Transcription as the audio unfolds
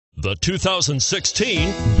The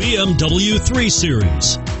 2016 BMW 3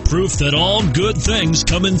 Series. Proof that all good things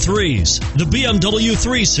come in threes. The BMW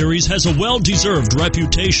 3 Series has a well-deserved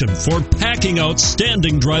reputation for packing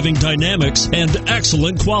outstanding driving dynamics and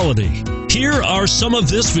excellent quality. Here are some of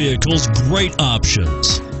this vehicle's great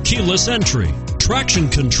options: keyless entry, traction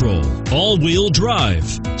control, all-wheel drive,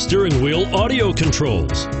 steering wheel audio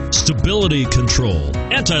controls, stability control,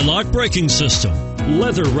 anti-lock braking system,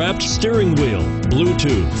 leather-wrapped steering wheel,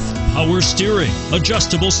 Bluetooth, power steering,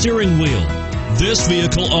 adjustable steering wheel. This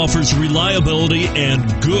vehicle offers reliability and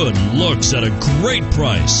good looks at a great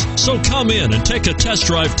price. So come in and take a test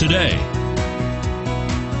drive today.